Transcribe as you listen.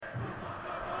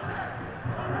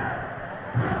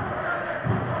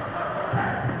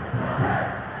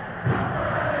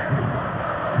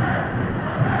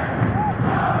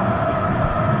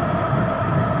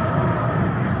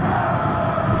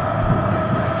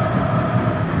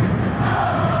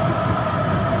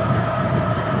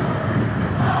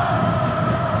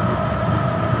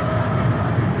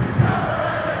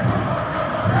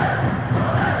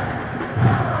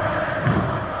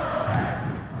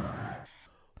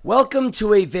Welcome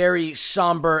to a very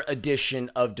somber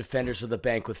edition of Defenders of the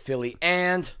Bank with Philly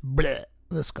and Bleh,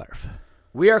 the scarf.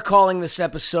 We are calling this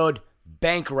episode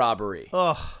Bank Robbery.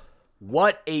 Ugh.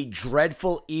 What a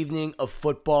dreadful evening of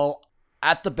football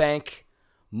at the bank.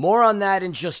 More on that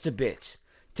in just a bit.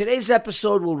 Today's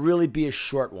episode will really be a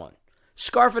short one.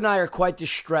 Scarf and I are quite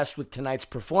distressed with tonight's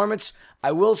performance.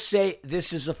 I will say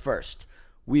this is a first.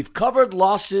 We've covered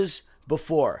losses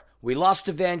before. We lost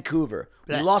to Vancouver.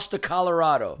 Bleh. We lost to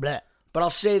Colorado. Bleh. But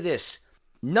I'll say this.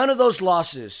 None of those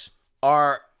losses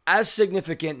are as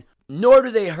significant, nor do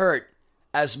they hurt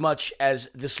as much as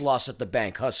this loss at the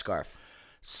bank, huh, Scarf?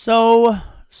 So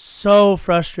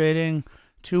frustrating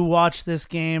to watch this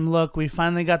game. Look, we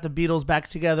finally got the Beatles back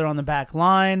together on the back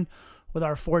line with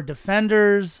our 4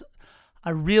 defenders. I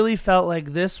really felt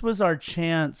like this was our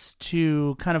chance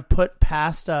to kind of put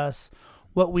past us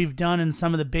what we've done in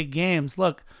some of the big games.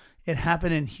 Look, it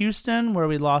happened in Houston where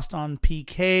we lost on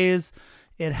PKs.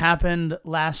 It happened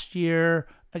last year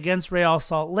against Real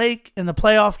Salt Lake in the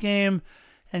playoff game.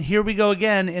 And here we go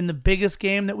again in the biggest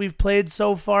game that we've played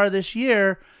so far this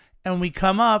year. And we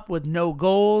come up with no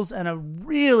goals and a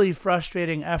really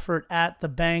frustrating effort at the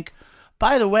bank.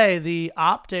 By the way, the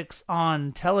optics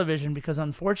on television, because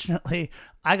unfortunately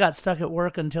I got stuck at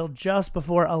work until just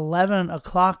before 11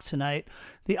 o'clock tonight.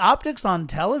 The optics on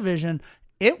television,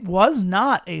 it was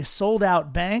not a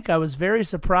sold-out bank. I was very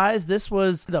surprised. This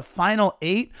was the final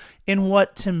 8 in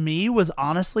what, to me, was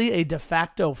honestly a de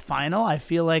facto final. I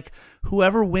feel like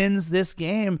whoever wins this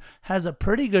game has a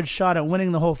pretty good shot at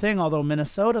winning the whole thing, although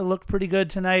Minnesota looked pretty good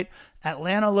tonight.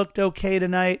 Atlanta looked okay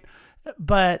tonight.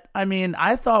 But, I mean,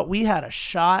 I thought we had a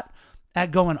shot at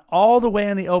going all the way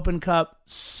in the Open Cup.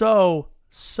 So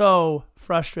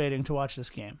frustrating to watch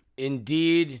this game.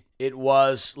 Indeed, it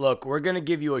was. Look, we're going to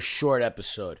give you a short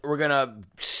episode. We're going to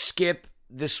skip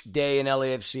this day in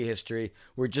LAFC history.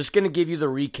 We're just going to give you the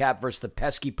recap versus the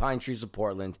pesky Pine Trees of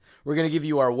Portland. We're going to give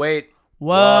you our What?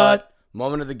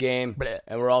 Moment of the game. Bleh.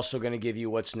 And we're also going to give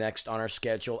you what's next on our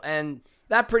schedule. And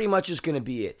that pretty much is going to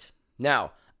be it.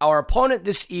 Now, our opponent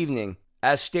this evening,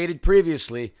 as stated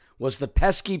previously, was the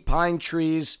pesky Pine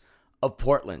Trees of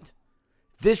Portland.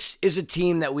 This is a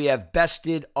team that we have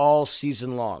bested all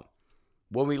season long.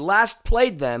 When we last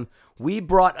played them, we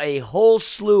brought a whole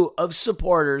slew of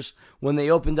supporters when they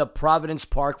opened up Providence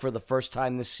Park for the first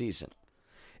time this season.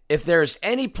 If there is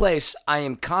any place I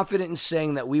am confident in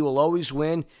saying that we will always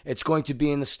win, it's going to be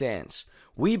in the stands.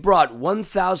 We brought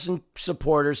 1,000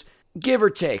 supporters, give or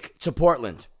take, to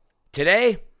Portland.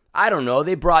 Today, I don't know,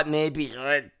 they brought maybe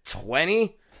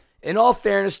 20. In all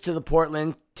fairness to the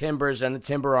Portland Timbers and the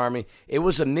Timber Army, it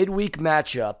was a midweek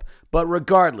matchup, but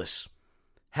regardless,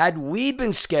 had we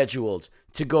been scheduled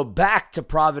to go back to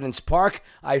Providence Park,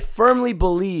 I firmly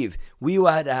believe we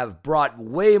would have brought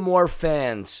way more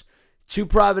fans to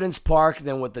Providence Park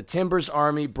than what the Timbers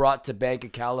Army brought to Banc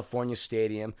of California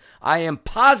Stadium. I am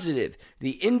positive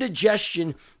the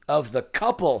indigestion of the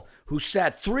couple who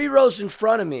sat 3 rows in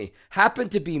front of me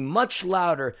happened to be much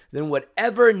louder than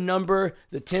whatever number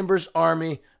the Timbers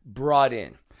Army brought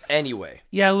in. Anyway.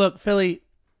 Yeah, look, Philly,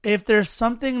 if there's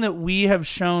something that we have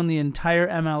shown the entire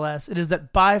MLS, it is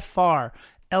that by far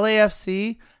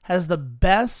LAFC has the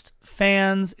best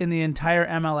fans in the entire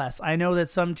MLS. I know that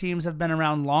some teams have been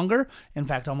around longer. In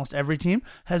fact, almost every team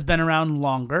has been around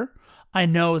longer. I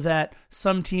know that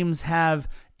some teams have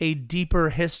a deeper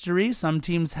history. Some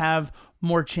teams have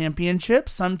more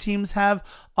championships. Some teams have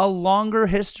a longer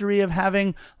history of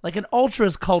having like an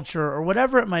ultras culture or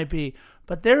whatever it might be.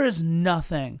 But there is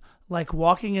nothing like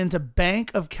walking into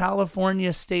Banc of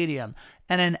California Stadium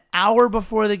and an hour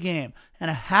before the game and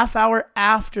a half hour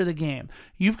after the game,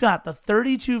 you've got the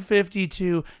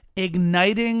 3252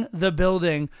 igniting the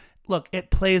building. Look,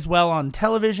 it plays well on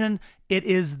television. It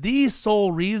is the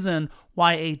sole reason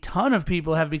why a ton of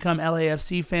people have become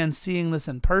LAFC fans seeing this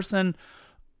in person.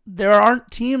 There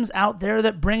aren't teams out there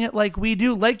that bring it like we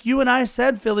do. Like you and I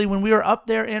said, Philly, when we were up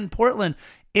there in Portland,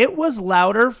 it was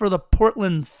louder for the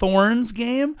Portland Thorns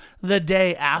game the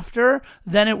day after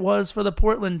than it was for the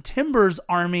Portland Timbers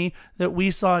Army that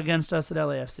we saw against us at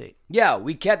LAFC. Yeah,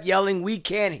 we kept yelling, "We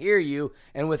can't hear you,"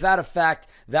 and without a fact,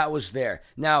 that was there.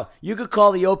 Now, you could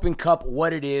call the Open Cup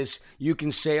what it is. You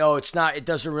can say, oh, it's not, it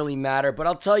doesn't really matter, but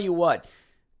I'll tell you what.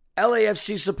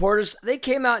 LAFC supporters, they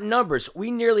came out in numbers. We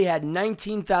nearly had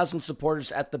 19,000 supporters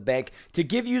at the bank. To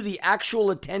give you the actual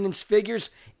attendance figures,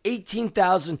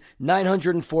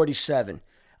 18,947.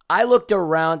 I looked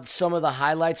around some of the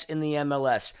highlights in the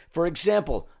MLS. For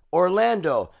example,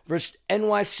 Orlando versus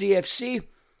NYCFC,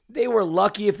 they were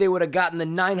lucky if they would have gotten the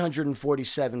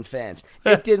 947 fans.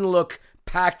 It didn't look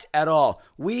packed at all.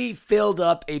 We filled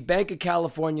up a Bank of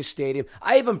California stadium.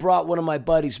 I even brought one of my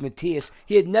buddies, Matthias.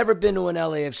 He had never been to an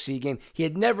LAFC game. He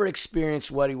had never experienced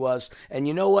what he was. And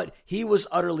you know what? He was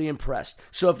utterly impressed.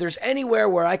 So if there's anywhere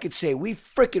where I could say we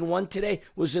frickin' won today,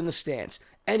 was in the stands.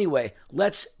 Anyway,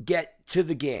 let's get to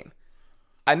the game.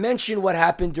 I mentioned what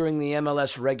happened during the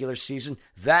MLS regular season.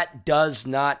 That does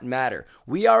not matter.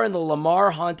 We are in the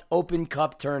Lamar Hunt Open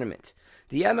Cup tournament.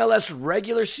 The MLS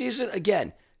regular season,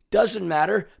 again, doesn't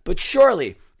matter, but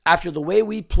surely, after the way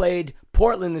we played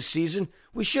Portland this season,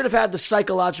 we should have had the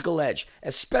psychological edge,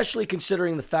 especially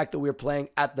considering the fact that we were playing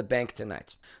at the Bank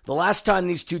tonight. The last time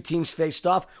these two teams faced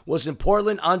off was in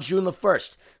Portland on June the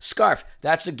 1st. Scarf,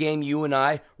 that's a game you and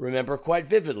I remember quite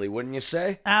vividly, wouldn't you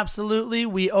say? Absolutely.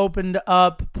 We opened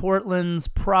up Portland's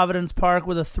Providence Park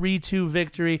with a 3-2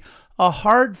 victory, a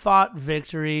hard-fought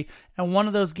victory, and one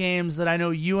of those games that I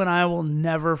know you and I will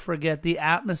never forget. The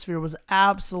atmosphere was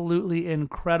absolutely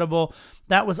incredible.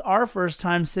 That was our first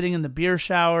time sitting in the beer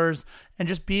showers and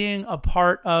just being a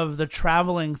part of the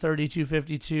traveling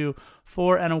 3252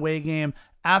 for an away game.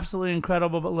 Absolutely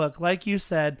incredible. But look, like you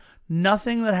said,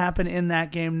 nothing that happened in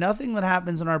that game, nothing that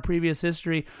happens in our previous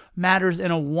history matters in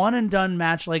a one-and-done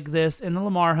match like this in the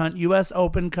Lamar Hunt U.S.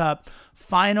 Open Cup.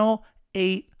 Final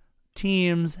 8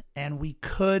 teams, and we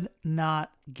could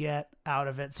not get out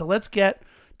of it. So let's get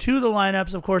to the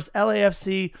lineups. Of course,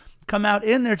 LAFC come out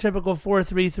in their typical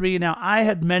 4-3-3. Now, I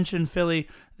had mentioned, Philly,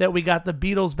 that we got the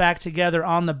Beatles back together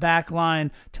on the back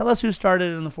line. Tell us who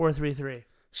started in the 4-3-3.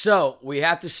 So, we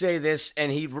have to say this, and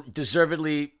he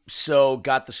deservedly so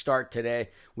got the start today.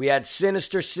 We had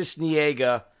Sinister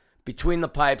Cisniega between the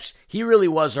pipes. He really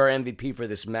was our MVP for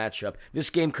this matchup. This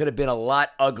game could have been a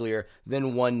lot uglier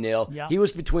than 1-0. Yep. He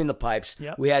was between the pipes.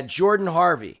 Yep. We had Jordan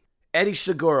Harvey, Eddie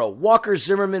Seguro, Walker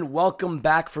Zimmerman, welcome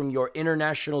back from your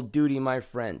international duty, my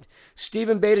friend.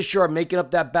 Steven Beitashour making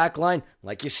up that back line.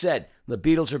 Like you said, the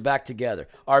Beatles are back together.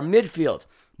 Our midfield,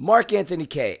 Mark Anthony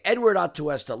Kaye, Edward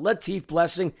Atuesta, Latif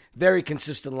Blessing, very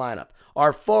consistent lineup.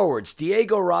 Our forwards,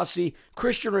 Diego Rossi,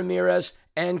 Christian Ramirez,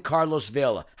 and Carlos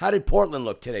Vela. How did Portland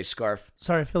look today, Scarf?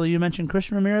 Sorry, Philly, you mentioned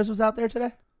Christian Ramirez was out there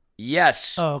today?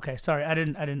 Yes. Oh, okay. Sorry, I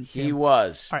didn't see him. He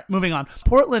was. All right, moving on.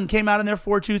 Portland came out in their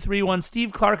 4-2-3-1.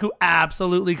 Steve Clark, who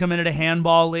absolutely committed a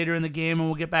handball later in the game, and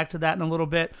we'll get back to that in a little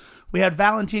bit. We had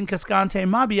Valentin Cascante,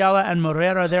 Mabiala, and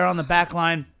Morera there on the back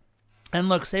line. And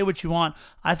look, say what you want.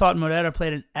 I thought Morera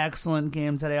played an excellent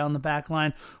game today on the back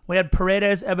line. We had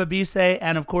Paredes, Ebabisse,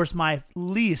 and of course my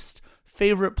least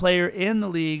favorite player in the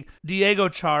league, Diego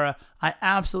Chara. I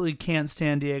absolutely can't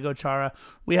stand Diego Chara.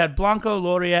 We had Blanco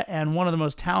Loria and one of the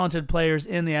most talented players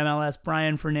in the MLS,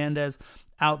 Brian Fernandez,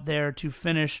 out there to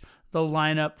finish the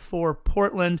lineup for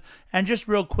Portland. And just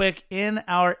real quick, in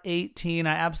our 18,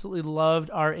 I absolutely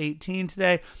loved our 18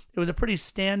 today. It was a pretty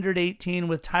standard 18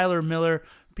 with Tyler Miller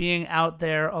being out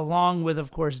there, along with,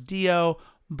 of course, Dio,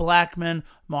 Blackman,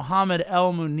 Mohamed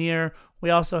El Munir. We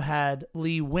also had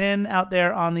Lee Wynn out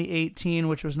there on the 18,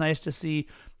 which was nice to see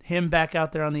him back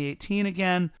out there on the 18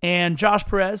 again. And Josh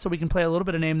Perez, so we can play a little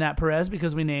bit of Name That Perez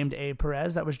because we named a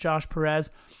Perez. That was Josh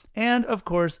Perez. And, of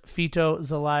course, Fito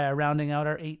Zelaya rounding out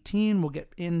our 18. We'll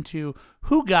get into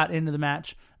who got into the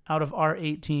match out of our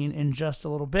 18 in just a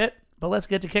little bit. But let's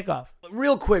get to kickoff.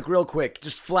 Real quick,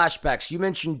 just flashbacks. You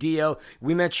mentioned Dio.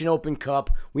 We mentioned Open Cup.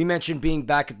 We mentioned being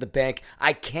back at the Bank.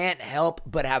 I can't help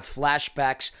but have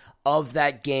flashbacks of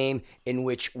that game in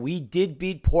which we did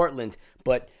beat Portland,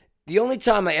 but the only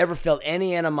time I ever felt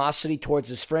any animosity towards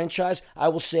this franchise, I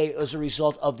will say, as a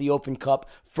result of the Open Cup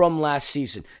from last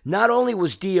season. Not only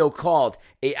was Dio called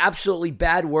a absolutely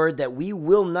bad word that we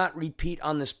will not repeat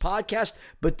on this podcast,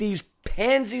 but these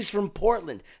pansies from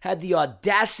Portland had the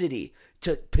audacity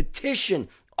to petition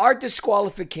our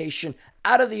disqualification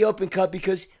out of the Open Cup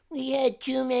because we had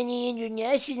too many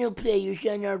international players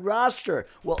on our roster.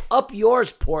 Well, up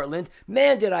yours, Portland.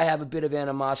 Man, did I have a bit of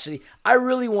animosity. I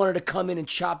really wanted to come in and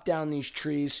chop down these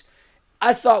trees.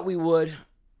 I thought we would.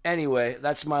 Anyway,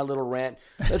 that's my little rant.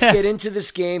 Let's get into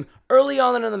this game. Early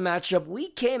on in the matchup, we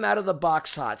came out of the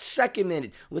box hot. Second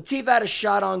minute, Latif had a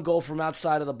shot on goal from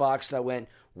outside of the box that went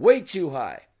way too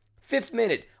high. 5th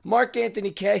minute, Mark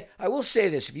Anthony Kaye. I will say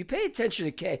this, if you pay attention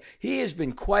to Kaye, he has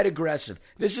been quite aggressive.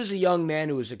 This is a young man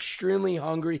who is extremely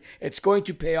hungry. It's going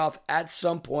to pay off at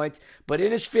some point. But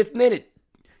in his 5th minute,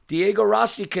 Diego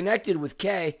Rossi connected with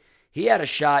Kaye. He had a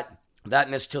shot that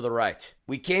missed to the right.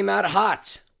 We came out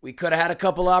hot. We could have had a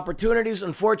couple opportunities.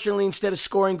 Unfortunately, instead of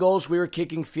scoring goals, we were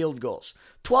kicking field goals.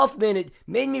 12th minute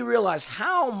made me realize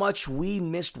how much we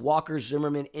missed Walker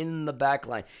Zimmerman in the back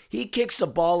line. He kicks a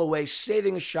ball away,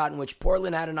 saving a shot in which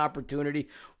Portland had an opportunity.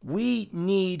 We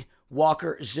need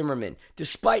Walker Zimmerman.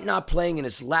 Despite not playing in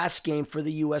his last game for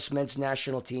the U.S. men's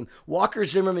national team, Walker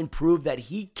Zimmerman proved that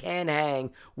he can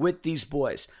hang with these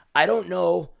boys. I don't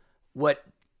know what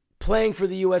playing for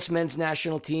the U.S. men's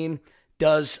national team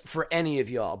does for any of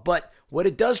y'all, but what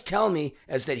it does tell me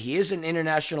is that he is an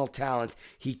international talent.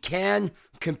 He can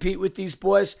compete with these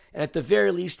boys, and at the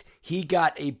very least, he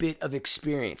got a bit of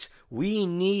experience. We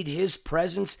need his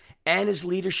presence and his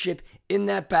leadership in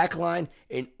that back line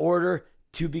in order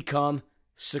to become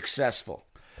successful.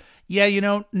 Yeah,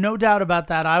 no doubt about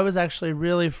that. I was actually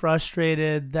really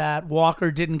frustrated that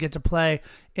Walker didn't get to play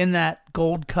in that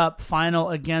Gold Cup final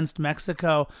against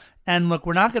Mexico. And look,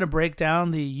 we're not going to break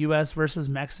down the U.S. versus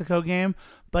Mexico game,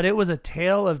 but it was a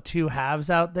tale of two halves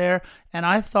out there. And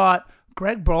I thought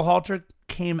Greg Berhalter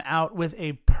came out with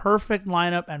a perfect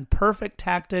lineup and perfect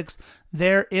tactics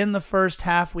there in the first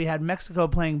half. We had Mexico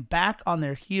playing back on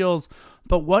their heels.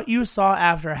 But what you saw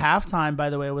after halftime, by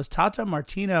the way, was Tata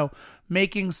Martino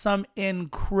making some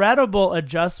incredible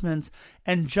adjustments.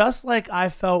 And just like I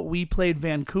felt we played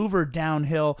Vancouver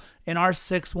downhill in our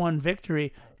 6-1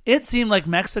 victory, it seemed like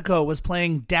Mexico was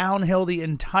playing downhill the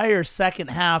entire second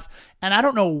half, and I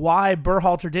don't know why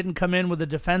Berhalter didn't come in with a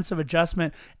defensive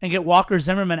adjustment and get Walker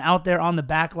Zimmerman out there on the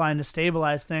back line to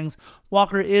stabilize things.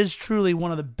 Walker is truly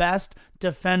one of the best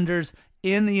defenders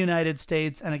in the United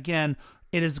States, and again,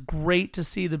 it is great to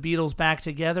see the Beatles back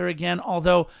together again,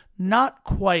 although not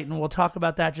quite, and we'll talk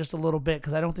about that just a little bit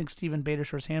because I don't think Steven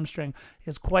Beitashour's hamstring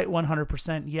is quite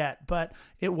 100% yet, but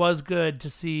it was good to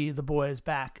see the boys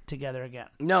back together again.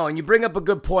 No, and you bring up a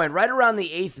good point. Right around the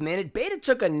 8th minute, Beta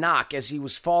took a knock as he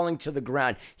was falling to the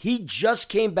ground. He just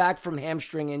came back from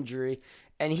hamstring injury,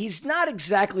 and he's not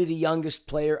exactly the youngest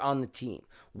player on the team.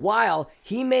 While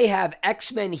he may have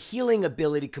X-Men healing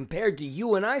ability compared to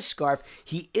you and I, Scarf,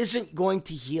 he isn't going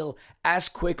to heal as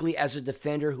quickly as a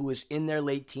defender who is in their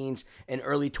late teens and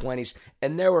early 20s.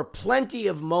 And there were plenty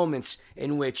of moments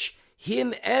in which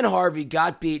him and Harvey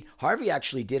got beat. Harvey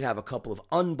actually did have a couple of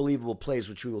unbelievable plays,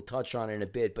 which we will touch on in a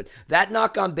bit. But that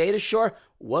knock on Beitashour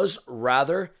was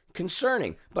rather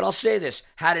concerning. But I'll say this,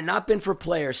 had it not been for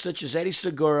players such as Eddie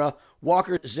Segura,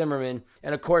 Walker Zimmerman,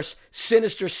 and of course,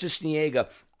 Sinister Cisniega,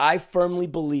 I firmly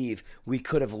believe we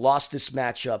could have lost this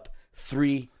matchup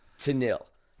 3-0.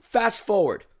 Fast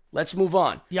forward, let's move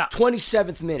on. Yeah.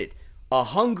 27th minute, a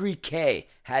hungry K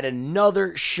had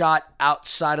another shot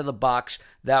outside of the box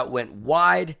that went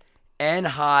wide and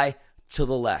high to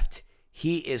the left.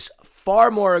 He is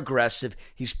far more aggressive.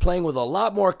 He's playing with a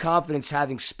lot more confidence,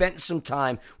 having spent some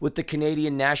time with the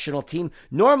Canadian national team.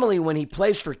 Normally, when he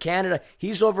plays for Canada,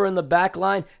 he's over in the back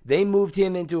line. They moved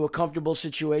him into a comfortable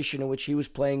situation in which he was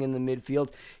playing in the midfield.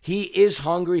 He is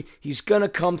hungry. He's going to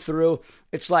come through.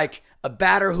 It's like a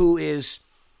batter who is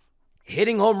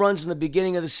hitting home runs in the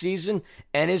beginning of the season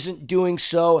and isn't doing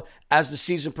so as the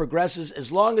season progresses.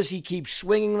 As long as he keeps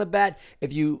swinging the bat,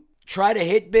 if you try to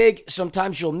hit big,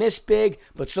 sometimes you'll miss big,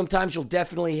 but sometimes you'll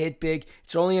definitely hit big.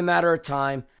 It's only a matter of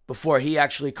time before he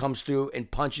actually comes through and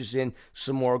punches in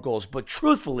some more goals. But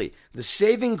truthfully, the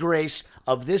saving grace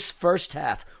of this first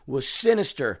half was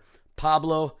sinister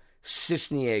Pablo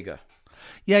Cisniega.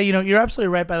 Yeah, you're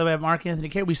absolutely right, by the way, Mark-Anthony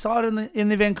Kaye. We saw it in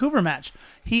the Vancouver match.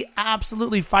 He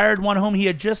absolutely fired one home. He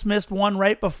had just missed one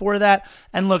right before that.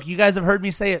 And look, you guys have heard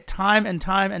me say it time and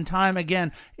time and time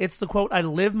again. It's the quote, I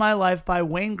live my life by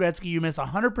Wayne Gretzky. You miss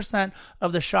 100%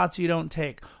 of the shots you don't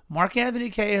take. Mark-Anthony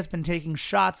Kaye has been taking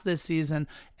shots this season,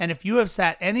 and if you have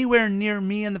sat anywhere near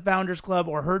me in the Founders Club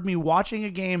or heard me watching a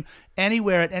game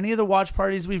anywhere at any of the watch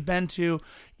parties we've been to,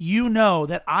 you know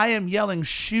that I am yelling,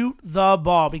 shoot the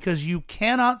ball, because you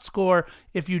cannot score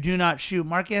if you do not shoot.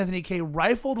 Mark-Anthony Kaye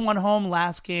rifled one home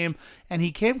last game, and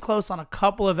he came close on a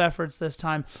couple of efforts this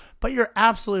time, but you're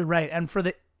absolutely right. And for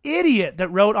the idiot that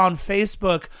wrote on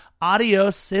Facebook,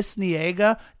 Adios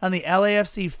Cisniega, on the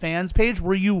LAFC fans page,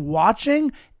 were you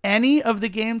watching any of the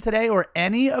game today or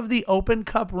any of the Open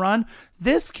Cup run?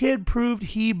 This kid proved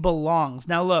he belongs.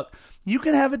 Now look, you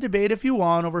can have a debate if you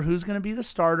want over who's going to be the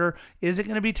starter. Is it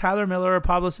going to be Tyler Miller or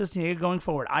Pablo Cisniega going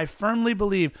forward? I firmly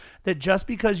believe that just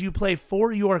because you play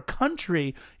for your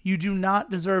country, you do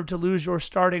not deserve to lose your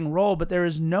starting role, but there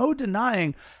is no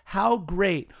denying how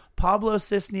great Pablo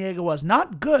Cisniega was.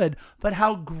 Not good, but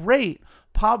how great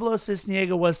Pablo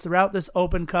Cisniega was throughout this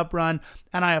Open Cup run,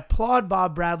 and I applaud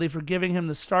Bob Bradley for giving him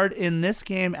the start in this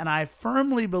game, and I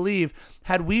firmly believe,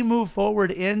 had we moved forward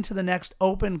into the next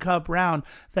Open Cup round,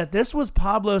 that this was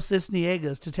Pablo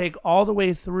Cisniega's to take all the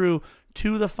way through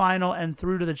to the final and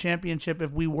through to the championship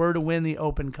if we were to win the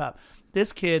Open Cup.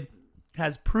 This kid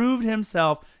has proved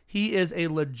himself. He is a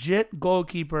legit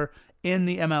goalkeeper in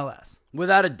the MLS.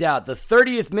 Without a doubt. The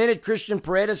 30th minute, Christian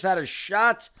Paredes had a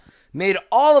shot, made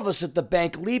all of us at the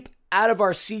bank leap out of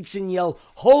our seats and yell,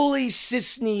 "Holy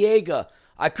Cisniega!"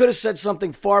 I could have said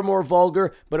something far more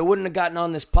vulgar, but it wouldn't have gotten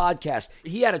on this podcast.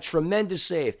 He had a tremendous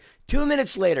save. 2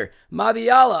 minutes later,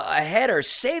 Mabiala, a header,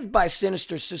 saved by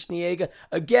Sinister Cisniega.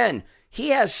 Again, he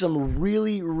has some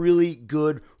really, really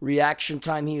good reaction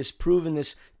time. He has proven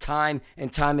this time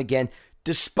and time again.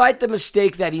 Despite the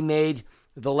mistake that he made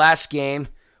the last game,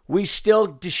 we still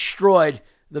destroyed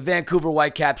the Vancouver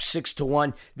Whitecaps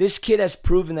 6-1. This kid has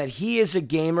proven that he is a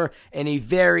gamer and a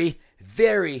very,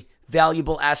 very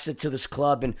valuable asset to this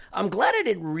club. And I'm glad I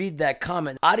didn't read that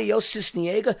comment. Adios,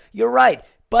 Cisniega. You're right,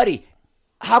 buddy.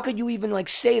 How could you even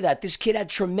say that? This kid had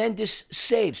tremendous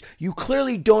saves. You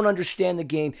clearly don't understand the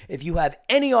game if you have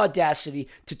any audacity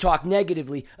to talk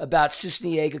negatively about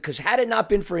Cisniega, because had it not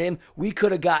been for him, we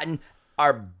could have gotten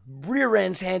our rear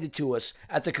ends handed to us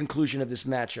at the conclusion of this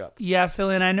matchup. Yeah,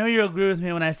 Philly, and I know you'll agree with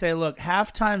me when I say, look,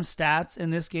 halftime stats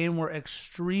in this game were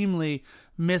extremely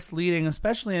misleading,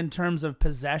 especially in terms of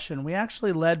possession. We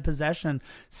actually led possession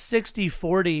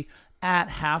 60-40 at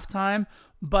halftime,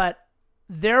 but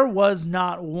there was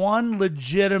not one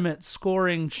legitimate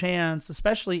scoring chance,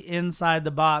 especially inside the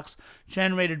box,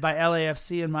 generated by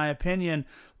LAFC, in my opinion.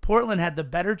 Portland had the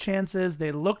better chances.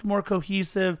 They looked more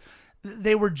cohesive.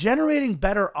 They were generating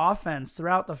better offense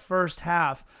throughout the first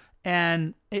half,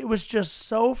 and it was just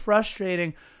so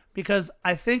frustrating because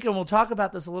I think, and we'll talk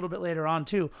about this a little bit later on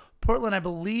too, Portland, I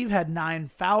believe, had 9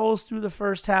 fouls through the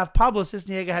first half. Pablo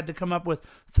Cisniega had to come up with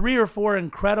 3 or 4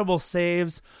 incredible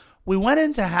saves. We went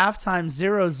into halftime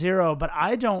 0-0, but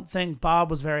I don't think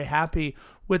Bob was very happy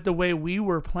with the way we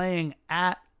were playing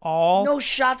at all. No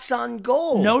shots on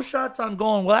goal. No shots on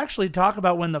goal. And we'll actually talk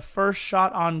about when the first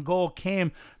shot on goal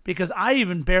came, because I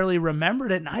even barely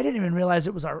remembered it, and I didn't even realize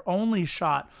it was our only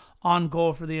shot on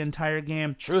goal for the entire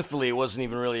game. Truthfully, it wasn't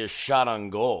even really a shot on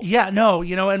goal. Yeah, no,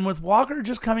 and with Walker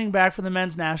just coming back for the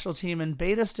men's national team and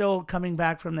Beta still coming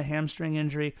back from the hamstring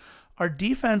injury, our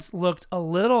defense looked a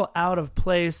little out of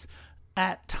place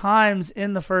at times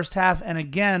in the first half. And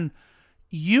again,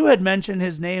 you had mentioned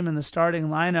his name in the starting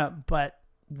lineup, but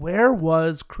where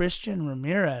was Christian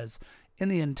Ramirez in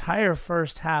the entire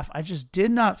first half? I just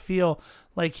did not feel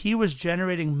like he was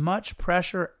generating much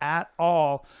pressure at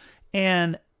all.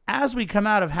 And as we come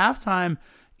out of halftime,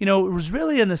 it was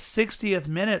really in the 60th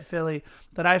minute, Philly,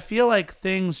 that I feel like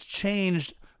things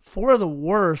changed for the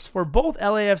worse for both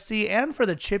LAFC and for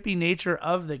the chippy nature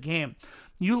of the game.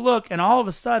 You look, and all of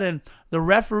a sudden, the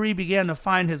referee began to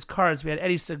find his cards. We had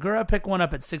Eddie Segura pick one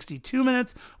up at 62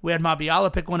 minutes. We had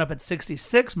Mabiala pick one up at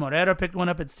 66. Morera picked one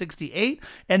up at 68.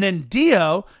 And then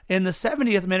Dio, in the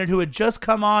 70th minute, who had just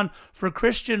come on for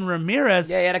Christian Ramirez.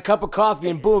 Yeah, he had a cup of coffee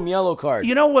and boom, yellow card.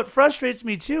 You know what frustrates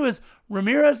me too is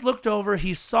Ramirez looked over,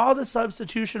 he saw the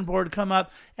substitution board come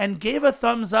up and gave a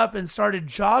thumbs up and started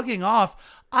jogging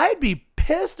off. I'd be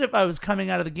pissed if I was coming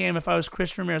out of the game if I was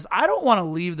Christian Ramirez. I don't want to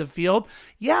leave the field.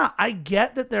 Yeah, I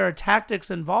get that there are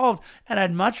tactics involved, and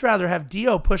I'd much rather have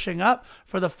Dio pushing up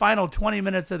for the final 20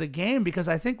 minutes of the game, because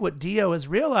I think what Dio has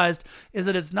realized is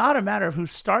that it's not a matter of who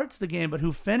starts the game, but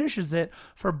who finishes it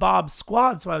for Bob's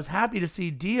squad. So I was happy to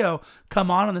see Dio come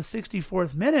on in the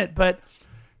 64th minute, but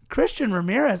Christian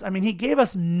Ramirez, he gave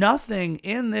us nothing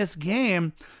in this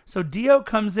game. So Dio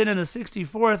comes in the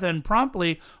 64th and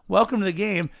promptly, welcome to the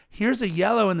game. Here's a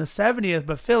yellow in the 70th.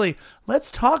 But Philly, let's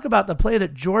talk about the play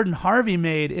that Jordan Harvey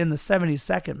made in the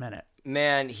 72nd minute.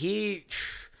 Man, it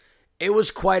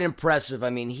was quite impressive.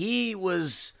 He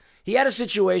had a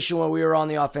situation where we were on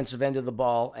the offensive end of the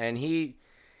ball, and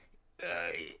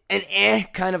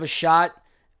kind of a shot.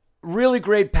 Really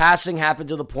great passing happened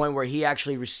to the point where he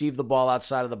actually received the ball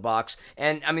outside of the box.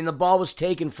 And, the ball was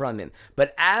taken from him.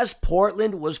 But as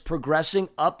Portland was progressing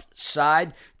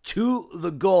upside to the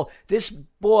goal, this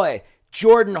boy,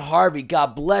 Jordan Harvey,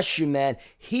 God bless you, man,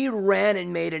 he ran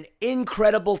and made an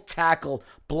incredible tackle,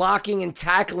 blocking and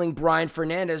tackling Brian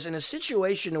Fernandez in a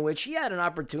situation in which he had an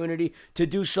opportunity to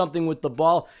do something with the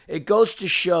ball. It goes to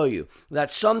show you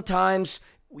that sometimes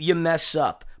you mess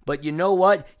up. But you know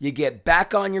what? You get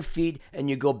back on your feet and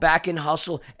you go back and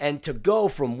hustle. And to go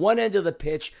from one end of the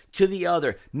pitch to the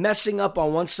other, messing up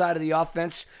on one side of the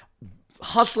offense,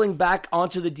 hustling back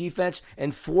onto the defense,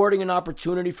 and thwarting an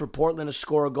opportunity for Portland to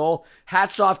score a goal.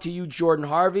 Hats off to you, Jordan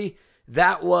Harvey.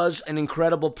 That was an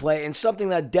incredible play and something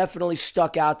that definitely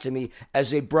stuck out to me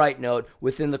as a bright note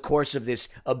within the course of this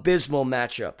abysmal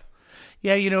matchup.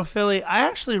 Yeah, Philly, I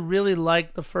actually really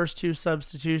liked the first 2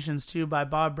 substitutions, too, by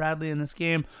Bob Bradley in this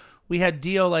game. We had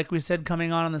Dio, like we said,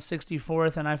 coming on the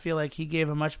 64th, and I feel like he gave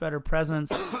a much better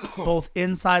presence both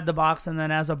inside the box and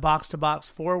then as a box-to-box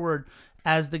forward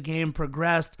as the game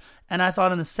progressed. And I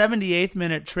thought in the 78th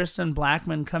minute, Tristan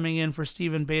Blackman coming in for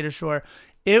Steven Beitashour,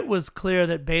 it was clear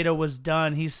that Beta was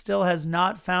done. He still has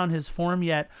not found his form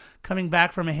yet, coming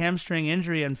back from a hamstring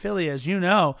injury. And Philly, as you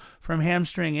know, from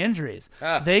hamstring injuries,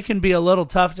 they can be a little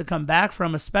tough to come back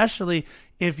from, especially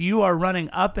if you are running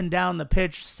up and down the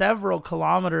pitch several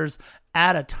kilometers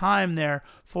at a time there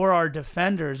for our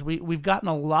defenders. We've gotten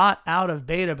a lot out of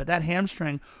Beta, but that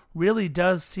hamstring really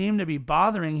does seem to be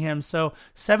bothering him. So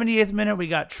 78th minute, we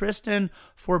got Tristan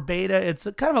for Beta. It's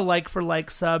kind of a like-for-like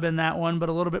sub in that one, but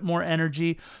a little bit more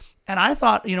energy. And I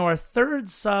thought, our third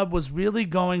sub was really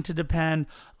going to depend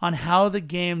on how the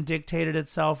game dictated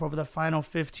itself over the final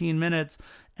 15 minutes.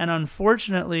 And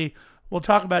unfortunately, we'll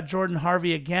talk about Jordan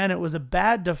Harvey again. It was a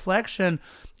bad deflection.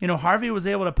 Harvey was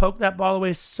able to poke that ball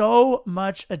away. So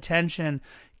much attention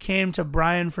came to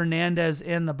Brian Fernandez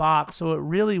in the box. So it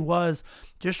really was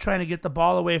just trying to get the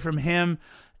ball away from him.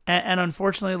 And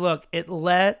unfortunately, look, it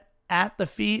led at the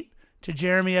feet to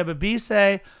Jeremy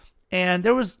Ebobisse. And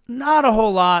there was not a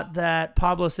whole lot that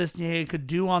Pablo Cisniega could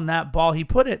do on that ball. He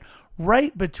put it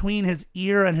right between his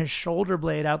ear and his shoulder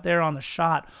blade out there on the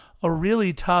shot. A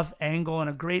really tough angle and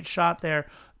a great shot there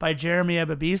by Jeremy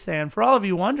Ebobisse. And for all of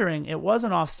you wondering, it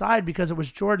wasn't offside because it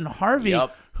was Jordan Harvey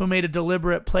who made a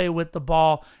deliberate play with the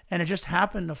ball, and it just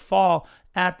happened to fall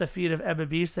at the feet of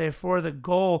Ebobisse for the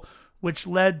goal, which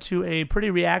led to a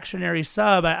pretty reactionary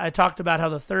sub. I talked about how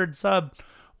the third sub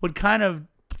would kind of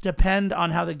depend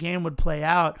on how the game would play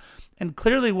out. And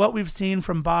clearly what we've seen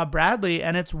from Bob Bradley,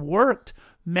 and it's worked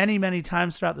many, many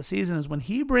times throughout the season, is when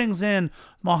he brings in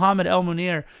Mohamed El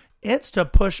Munir, it's to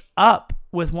push up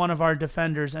with one of our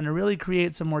defenders and to really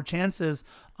create some more chances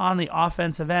on the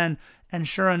offensive end. And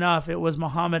sure enough, it was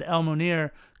Mohamed El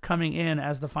Munir coming in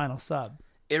as the final sub.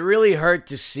 It really hurt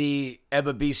to see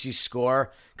Ebobisse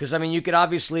score because, you could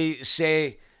obviously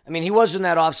say, he was in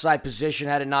that offside position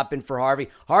had it not been for Harvey.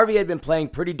 Harvey had been playing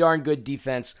pretty darn good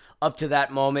defense up to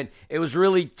that moment. It was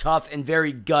really tough and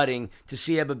very gutting to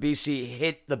see Ebobisse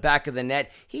hit the back of the net.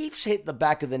 He's hit the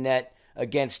back of the net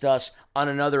against us on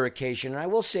another occasion. And I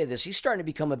will say this, he's starting to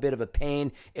become a bit of a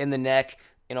pain in the neck,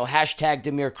 hashtag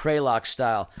Damir Kralok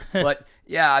style. But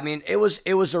yeah, it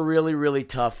was a really, really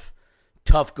tough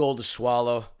goal to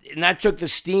swallow. And that took the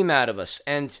steam out of us.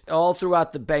 And all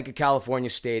throughout the Bank of California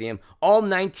Stadium, all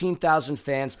 19,000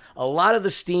 fans, a lot of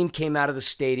the steam came out of the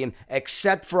stadium,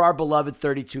 except for our beloved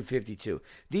 3252.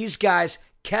 These guys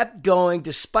kept going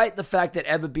despite the fact that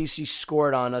Ebobisse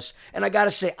scored on us. And I got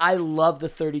to say, I love the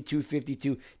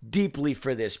 3252 deeply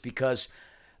for this because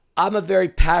I'm a very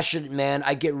passionate man.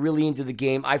 I get really into the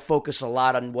game. I focus a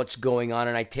lot on what's going on,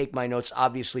 and I take my notes,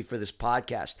 obviously, for this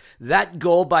podcast. That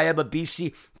goal by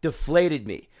Ebobisse deflated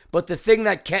me. But the thing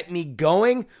that kept me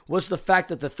going was the fact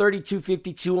that the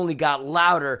 3252 only got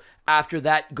louder after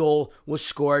that goal was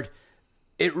scored.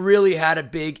 It really had a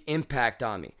big impact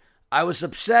on me. I was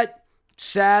upset,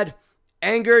 sad,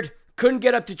 angered, couldn't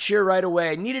get up to cheer right away.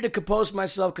 I needed to compose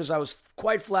myself because I was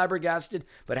quite flabbergasted,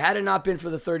 but had it not been for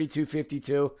the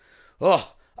 3252,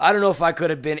 I don't know if I could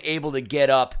have been able to get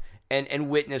up and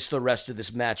witness the rest of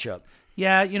this matchup.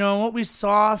 Yeah, what we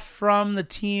saw from the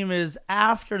team is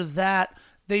after that,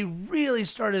 they really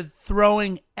started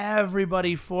throwing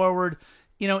everybody forward.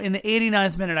 In the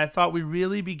 89th minute, I thought we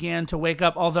really began to wake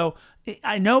up, although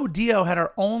I know Dio had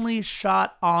our only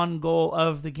shot on goal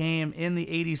of the game in the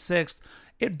 86th.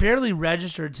 It barely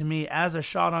registered to me as a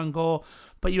shot on goal,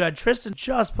 but you had Tristan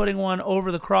just putting one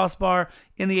over the crossbar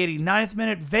in the 89th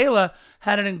minute. Vela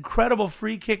had an incredible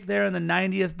free kick there in the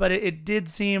 90th, but it did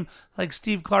seem like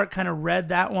Steve Clark kind of read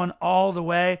that one all the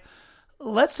way.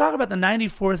 Let's talk about the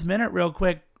 94th minute real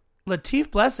quick. Latif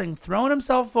Blessing throwing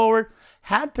himself forward,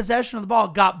 had possession of the ball,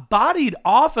 got bodied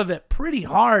off of it pretty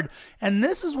hard. And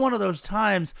this is one of those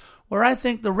times where I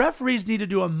think the referees need to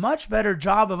do a much better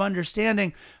job of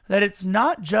understanding that it's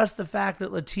not just the fact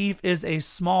that Latif is a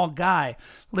small guy.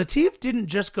 Latif didn't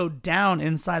just go down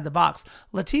inside the box.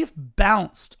 Latif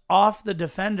bounced off the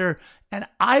defender, and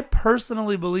I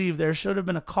personally believe there should have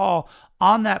been a call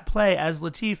on that play as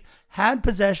Latif had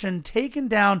possession, taken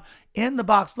down in the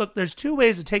box. Look, there's two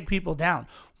ways to take people down.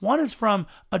 One is from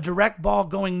a direct ball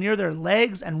going near their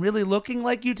legs and really looking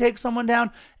like you take someone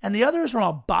down. And the other is from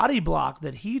a body block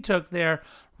that he took there.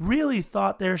 Really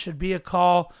thought there should be a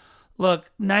call.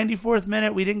 Look, 94th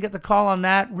minute, we didn't get the call on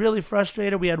that. Really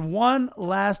frustrated. We had one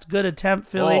last good attempt,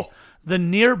 Philly. The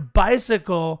near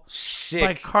bicycle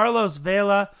by Carlos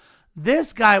Vela.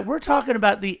 This guy, we're talking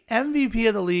about the MVP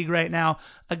of the league right now,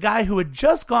 a guy who had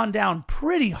just gone down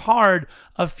pretty hard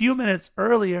a few minutes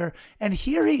earlier, and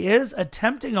here he is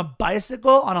attempting a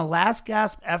bicycle on a last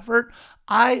gasp effort.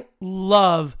 I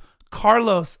love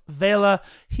Carlos Vela.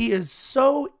 He is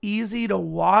so easy to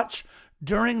watch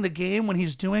during the game when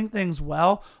he's doing things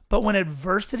well, but when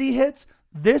adversity hits,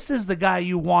 this is the guy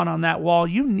you want on that wall.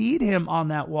 You need him on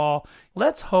that wall.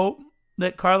 Let's hope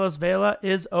that Carlos Vela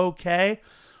is okay.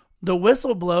 The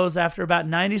whistle blows after about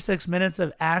 96 minutes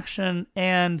of action,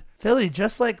 and Philly,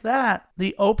 just like that,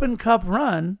 the Open Cup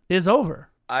run is over.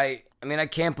 I mean, I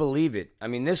can't believe it. I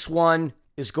mean, this one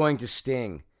is going to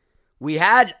sting. We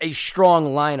had a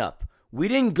strong lineup. We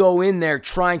didn't go in there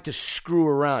trying to screw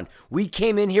around. We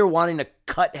came in here wanting to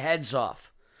cut heads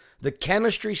off. The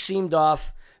chemistry seemed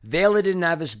off. Vela didn't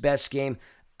have his best game.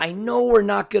 I know we're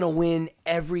not going to win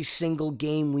every single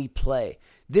game we play.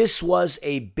 This was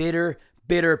a bitter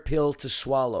pill to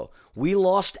swallow. We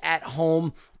lost at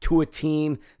home to a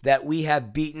team that we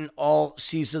have beaten all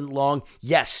season long.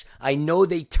 Yes, I know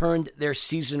they turned their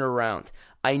season around.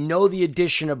 I know the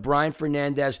addition of Brian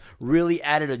Fernandez really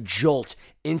added a jolt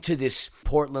into this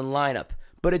Portland lineup,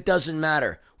 but it doesn't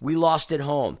matter. We lost at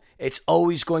home. It's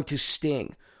always going to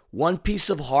sting. One piece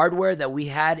of hardware that we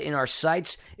had in our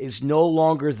sights is no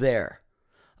longer there.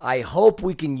 I hope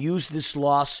we can use this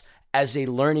loss as a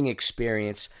learning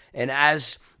experience and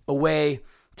as a way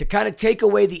to kind of take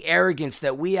away the arrogance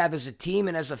that we have as a team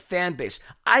and as a fan base.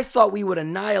 I thought we would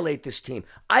annihilate this team.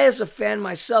 I, as a fan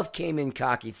myself, came in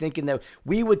cocky, thinking that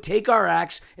we would take our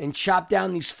axe and chop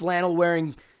down these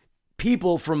flannel-wearing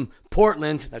people from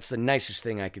Portland. That's the nicest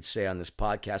thing I could say on this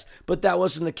podcast, but that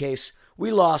wasn't the case.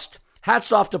 We lost.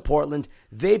 Hats off to Portland.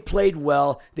 They played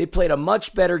well. They played a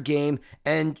much better game,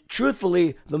 and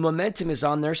truthfully, the momentum is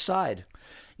on their side.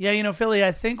 Yeah, Philly,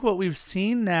 I think what we've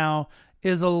seen now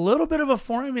is a little bit of a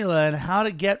formula in how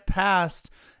to get past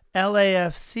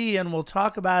LAFC, and we'll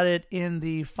talk about it in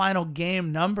the final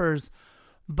game numbers.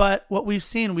 But what we've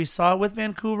seen, we saw it with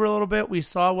Vancouver a little bit. We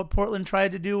saw what Portland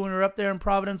tried to do when we were up there in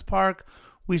Providence Park.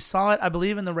 We saw it, I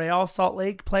believe, in the Real Salt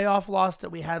Lake playoff loss that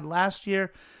we had last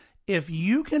year. If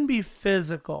you can be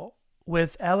physical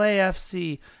with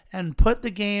LAFC and put the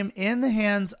game in the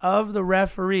hands of the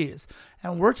referees,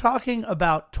 and we're talking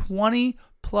about 20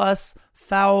 plus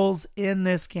fouls in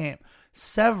this game,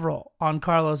 several on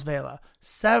Carlos Vela,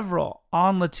 several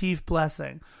on Latif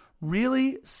Blessing,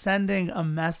 really sending a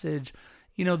message.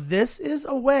 This is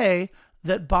a way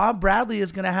that Bob Bradley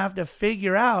is going to have to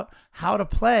figure out how to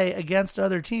play against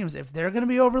other teams. If they're going to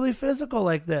be overly physical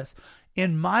like this,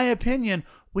 in my opinion,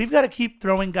 we've got to keep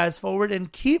throwing guys forward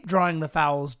and keep drawing the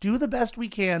fouls. Do the best we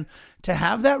can to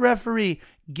have that referee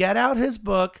get out his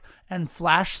book and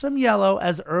flash some yellow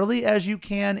as early as you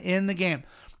can in the game.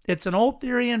 It's an old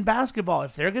theory in basketball.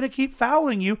 If they're going to keep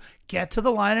fouling you, get to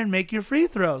the line and make your free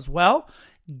throws. Well,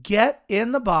 get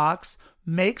in the box,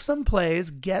 make some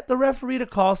plays, get the referee to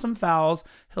call some fouls.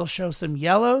 He'll show some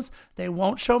yellows. They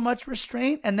won't show much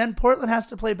restraint, and then Portland has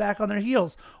to play back on their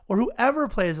heels, or whoever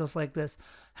plays us like this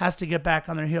has to get back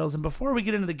on their heels. And before we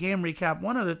get into the game recap,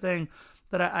 one other thing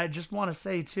that I just want to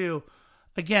say too,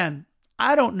 again,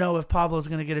 I don't know if Pablo's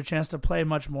going to get a chance to play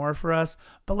much more for us,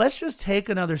 but let's just take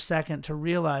another second to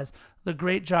realize the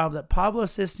great job that Pablo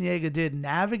Cisniega did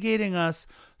navigating us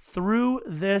through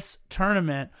this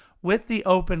tournament with the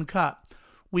Open Cup.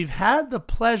 We've had the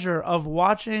pleasure of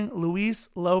watching Luis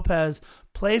Lopez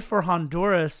play for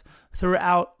Honduras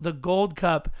throughout the Gold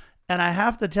Cup, and I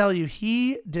have to tell you,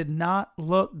 he did not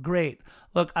look great.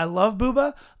 Look, I love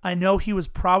Booba. I know he was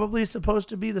probably supposed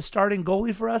to be the starting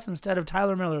goalie for us instead of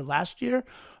Tyler Miller last year,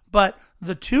 but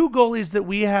the two goalies that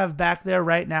we have back there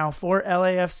right now for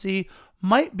LAFC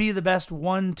might be the best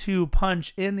 1-2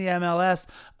 punch in the MLS,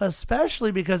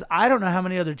 especially because I don't know how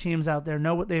many other teams out there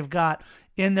know what they've got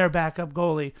in their backup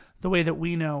goalie the way that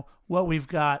we know what we've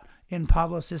got in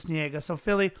Pablo Cisniega. So,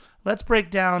 Philly, let's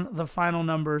break down the final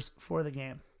numbers for the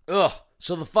game.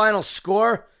 So the final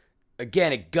score,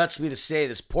 again, it guts me to say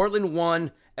this. Portland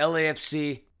 1,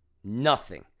 LAFC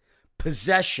nothing.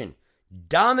 Possession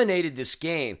dominated this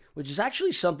game, which is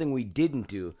actually something we didn't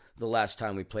do the last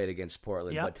time we played against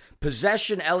Portland. Yep. But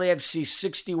possession, LAFC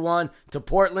 61 to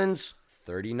Portland's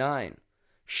 39.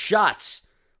 Shots,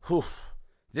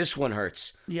 this one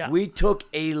hurts. Yeah. We took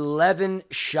 11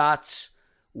 shots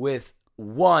with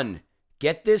one.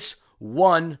 Get this?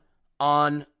 One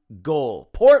on goal.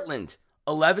 Portland,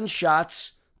 11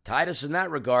 shots, tied us in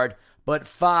that regard, but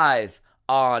 5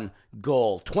 on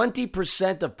goal.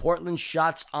 20% of Portland's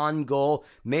shots on goal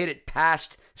made it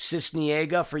past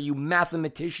Cisniega. For you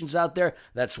mathematicians out there,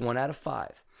 that's 1 out of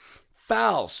 5.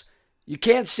 Fouls, You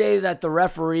can't say that the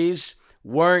referees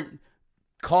weren't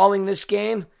calling this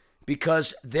game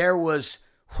because there was,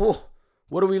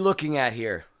 what are we looking at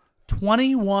here?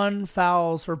 21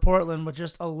 fouls for Portland with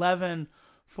just 11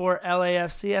 for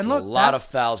LAFC. And look, a lot of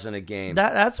fouls in a game.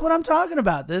 That's what I'm talking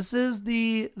about. This is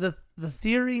the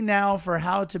theory now for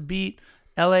how to beat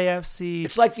LAFC.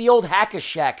 It's like the old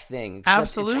Hack-a-Shack thing.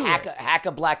 Absolutely. It's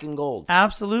Hack-a black and gold.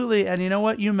 Absolutely. And you know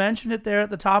what? You mentioned it there at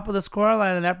the top of the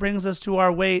scoreline, and that brings us to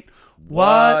our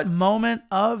what moment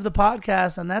of the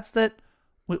podcast, and that's that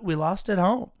we lost at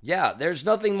home. Yeah, there's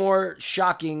nothing more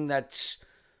shocking that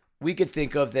we could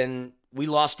think of than we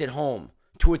lost at home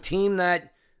to a team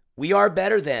that we are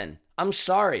better than. I'm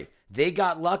sorry. They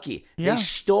got lucky. Yeah. They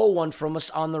stole one from us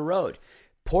on the road.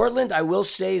 Portland, I will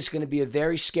say, is going to be a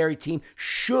very scary team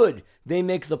should they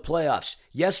make the playoffs.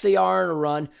 Yes, they are on a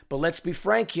run, but let's be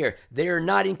frank here. They are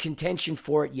not in contention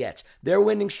for it yet. Their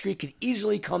winning streak could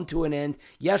easily come to an end.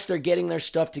 Yes, they're getting their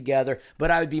stuff together,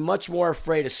 but I would be much more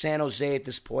afraid of San Jose at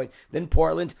this point than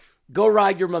Portland. Go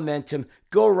ride your momentum.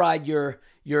 Go ride your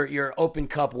Open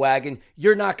Cup wagon.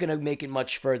 You're not going to make it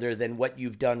much further than what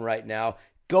you've done right now.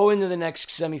 Go into the next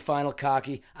semifinal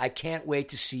cocky. I can't wait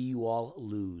to see you all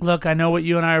lose. Look, I know what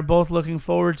you and I are both looking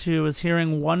forward to is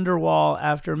hearing Wonderwall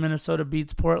after Minnesota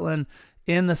beats Portland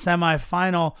in the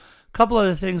semifinal. Couple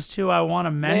other things, too, I want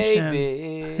to mention.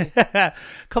 Maybe.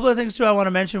 Couple of things, too, I want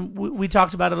to mention. We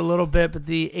talked about it a little bit, but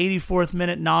the 84th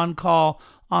minute non-call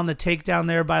on the takedown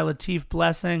there by Latif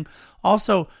Blessing.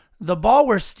 Also, the ball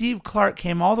where Steve Clark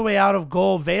came all the way out of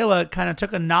goal, Vela kind of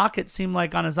took a knock, it seemed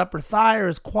like, on his upper thigh or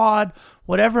his quad,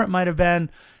 whatever it might have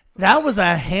been. That was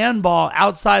a handball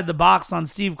outside the box on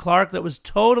Steve Clark that was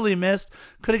totally missed.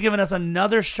 Could have given us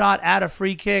another shot at a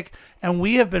free kick, and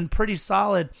we have been pretty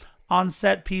solid on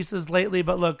set pieces lately.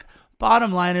 But look,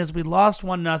 bottom line is we lost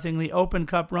 1-0. The Open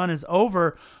Cup run is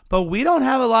over, but we don't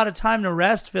have a lot of time to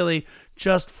rest, Philly.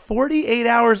 Just 48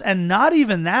 hours, and not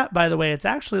even that, by the way. It's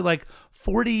actually like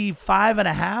 45 and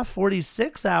a half,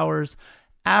 46 hours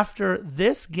after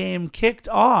this game kicked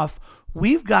off.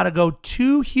 We've got to go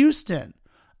to Houston,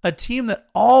 a team that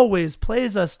always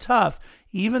plays us tough.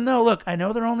 Even though, look, I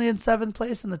know they're only in 7th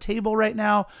place in the table right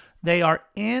now. They are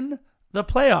in the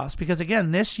playoffs because,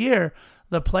 again, this year,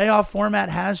 the playoff format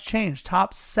has changed.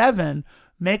 Top 7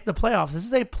 make the playoffs. This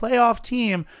is a playoff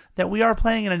team that we are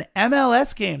playing in an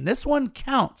MLS game. This one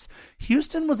counts.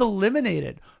 Houston was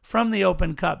eliminated from the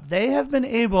Open Cup. They have been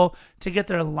able to get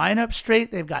their lineup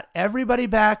straight. They've got everybody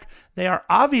back. They are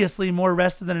obviously more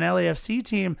rested than an LAFC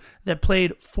team that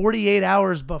played 48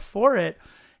 hours before it.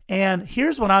 And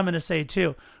here's what I'm going to say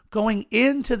too. Going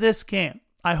into this game,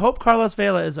 I hope Carlos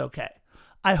Vela is okay.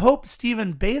 I hope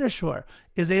Steven Beitashour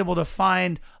is able to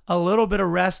find a little bit of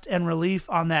rest and relief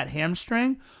on that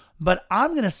hamstring. But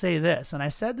I'm going to say this, and I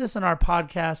said this in our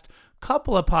podcast a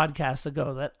couple of podcasts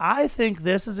ago, that I think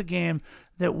this is a game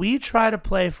that we try to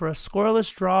play for a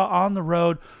scoreless draw on the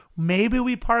road. Maybe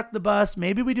we park the bus.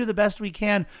 Maybe we do the best we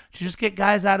can to just get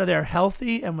guys out of there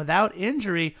healthy and without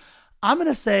injury. I'm going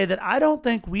to say that I don't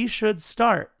think we should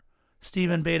start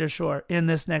Steven Beitashour in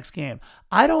this next game.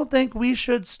 I don't think we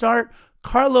should start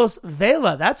Carlos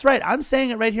Vela. That's right. I'm saying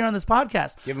it right here on this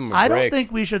podcast. Give him a I break. don't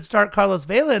think we should start Carlos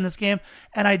Vela in this game,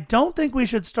 and I don't think we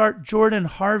should start Jordan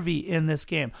Harvey in this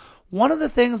game. One of the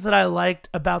things that I liked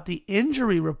about the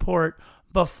injury report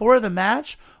before the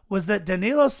match was that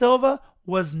Danilo Silva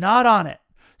was not on it.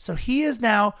 So he is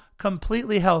now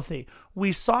completely healthy.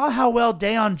 We saw how well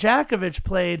Dejan Jakovic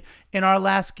played in our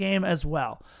last game as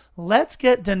well. Let's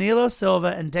get Danilo Silva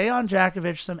and Dejan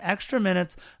Jakovic some extra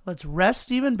minutes. Let's rest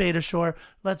Steven Beitashour.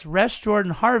 Let's rest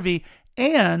Jordan Harvey.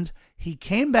 And he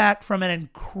came back from an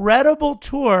incredible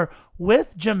tour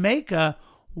with Jamaica.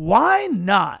 Why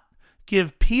not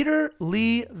give Peter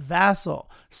Lee Vassell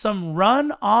some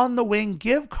run on the wing?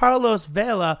 Give Carlos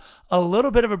Vela a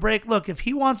little bit of a break. Look, if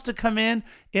he wants to come in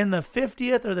the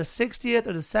 50th or the 60th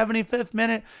or the 75th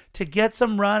minute to get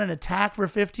some run and attack for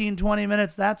 15, 20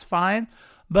 minutes, that's fine.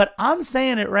 But I'm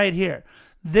saying it right here.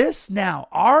 This now,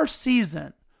 our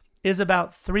season is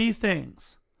about 3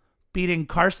 things. Beating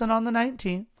Carson on the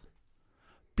 19th,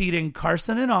 beating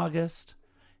Carson in August,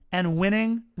 and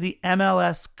winning the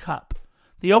MLS Cup.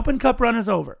 The Open Cup run is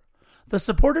over. The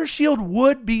Supporters' Shield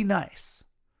would be nice.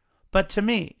 But to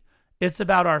me, it's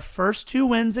about our first 2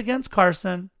 wins against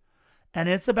Carson, and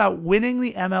it's about winning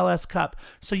the MLS Cup.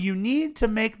 So you need to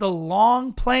make the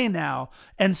long play now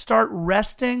and start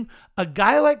resting a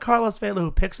guy like Carlos Vela who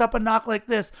picks up a knock like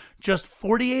this just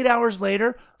 48 hours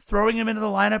later, throwing him into the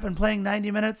lineup and playing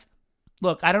 90 minutes.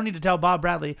 Look, I don't need to tell Bob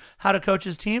Bradley how to coach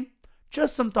his team.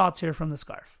 Just some thoughts here from the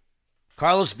Scarf.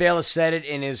 Carlos Vela said it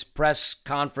in his press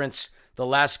conference the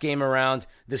last game around.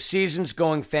 The season's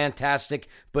going fantastic,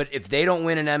 but if they don't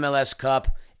win an MLS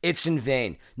Cup, it's in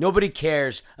vain. Nobody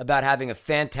cares about having a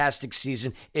fantastic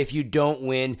season if you don't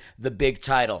win the big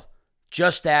title.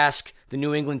 Just ask the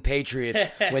New England Patriots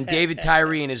when David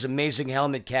Tyree and his amazing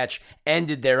helmet catch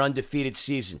ended their undefeated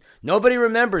season. Nobody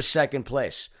remembers second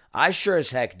place. I sure as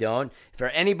heck don't. If there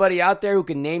are anybody out there who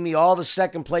can name me all the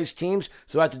second place teams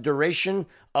throughout the duration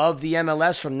of the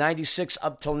MLS from 96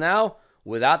 up till now,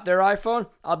 without their iPhone,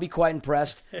 I'll be quite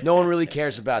impressed. No one really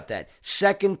cares about that.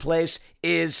 Second place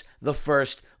is the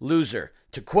first loser.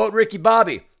 To quote Ricky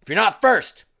Bobby, if you're not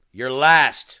first, you're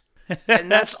last.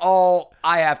 And that's all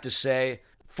I have to say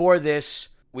for this.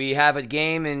 We have a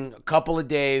game in a couple of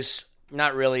days.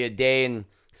 Not really, a day and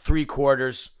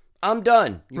 3/4. I'm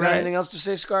done. You got anything else to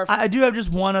say, Scarf? I do have just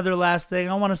one other last thing.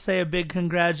 I want to say a big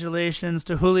congratulations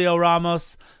to Julio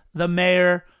Ramos, the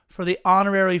mayor, for the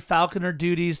honorary Falconer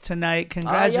duties tonight.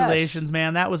 Congratulations, yes.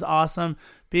 Man. That was awesome.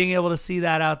 Being able to see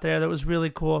that out there, that was really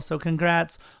cool. So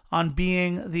congrats on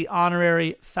being the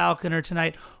honorary Falconer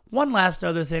tonight. One last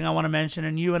other thing I want to mention,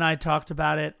 and you and I talked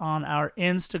about it on our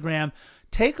Instagram.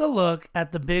 Take a look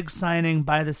at the big signing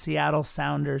by the Seattle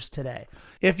Sounders today.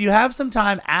 If you have some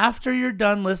time after you're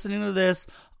done listening to this,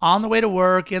 on the way to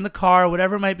work, in the car,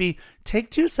 whatever it might be,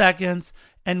 take 2 seconds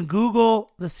and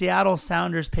Google the Seattle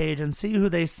Sounders page and see who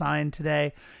they signed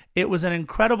today. It was an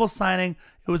incredible signing.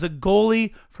 It was a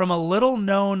goalie from a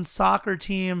little-known soccer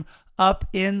team up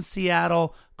in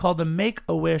Seattle called the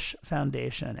Make-A-Wish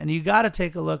Foundation. And you got to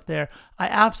take a look there. I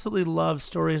absolutely love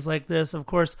stories like this. Of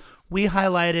course, we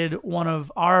highlighted one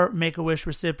of our Make-A-Wish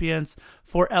recipients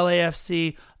for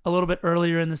LAFC a little bit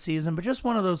earlier in the season, but just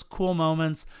one of those cool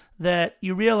moments that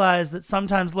you realize that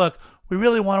sometimes, look, we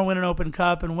really want to win an Open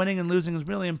Cup, and winning and losing is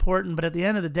really important, but at the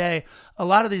end of the day, a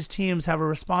lot of these teams have a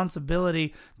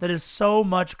responsibility that is so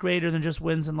much greater than just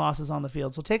wins and losses on the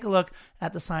field. So take a look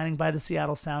at the signing by the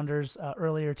Seattle Sounders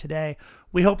earlier today.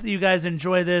 We hope that you guys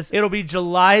enjoy this. It'll be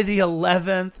July the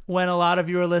 11th when a lot of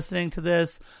you are listening to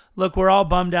this. Look, we're all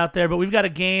bummed out there, but we've got a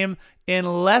game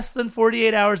in less than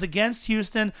 48 hours against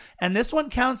Houston, and this one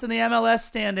counts in the MLS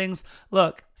standings.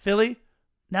 Look, Philly,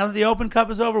 now that the Open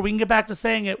Cup is over, we can get back to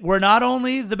saying it. We're not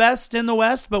only the best in the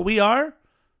West, but we are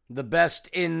the best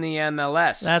in the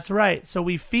MLS. That's right. So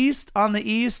we feast on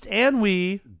the East, and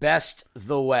we best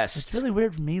the West. It's really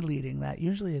weird for me leading that.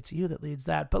 Usually it's you that leads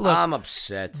that. But look, I'm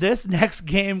upset. This next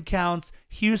game counts.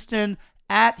 Houston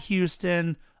at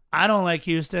Houston. I don't like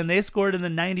Houston. They scored in the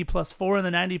 90+4 and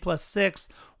the 90+6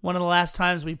 one of the last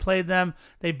times we played them.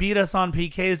 They beat us on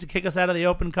PKs to kick us out of the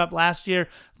Open Cup last year.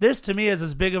 This, to me, is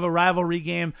as big of a rivalry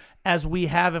game as we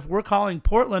have. If we're calling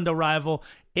Portland a rival,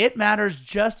 it matters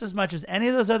just as much as any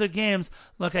of those other games.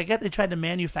 Look, I get they tried to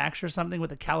manufacture something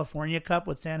with the California Cup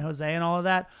with San Jose and all of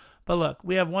that. But look,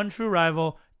 we have one true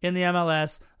rival in the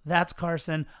MLS. That's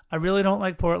Carson. I really don't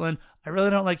like Portland. I really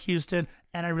don't like Houston.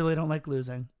 And I really don't like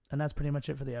losing. And that's pretty much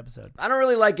it for the episode. I don't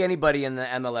really like anybody in the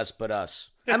MLS but us.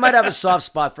 I might have a soft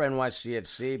spot for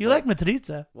NYCFC. You like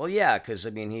Matriza? Well, yeah, because, I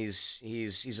mean,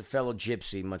 he's a fellow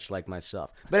gypsy, much like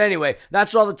myself. But anyway,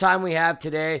 that's all the time we have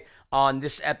today on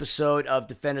this episode of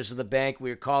Defenders of the Bank.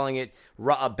 We're calling it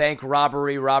a bank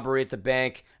robbery at the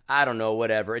bank. I don't know,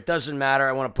 whatever. It doesn't matter.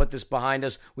 I want to put this behind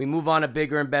us. We move on to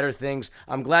bigger and better things.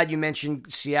 I'm glad you mentioned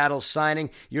Seattle's signing.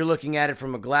 You're looking at it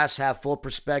from a glass half full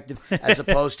perspective as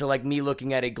opposed to like me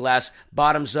looking at a glass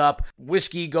bottoms up,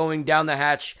 whiskey going down the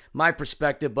hatch, my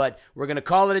perspective. But we're going to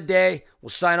call it a day.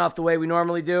 We'll sign off the way we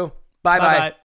normally do. Bye-bye.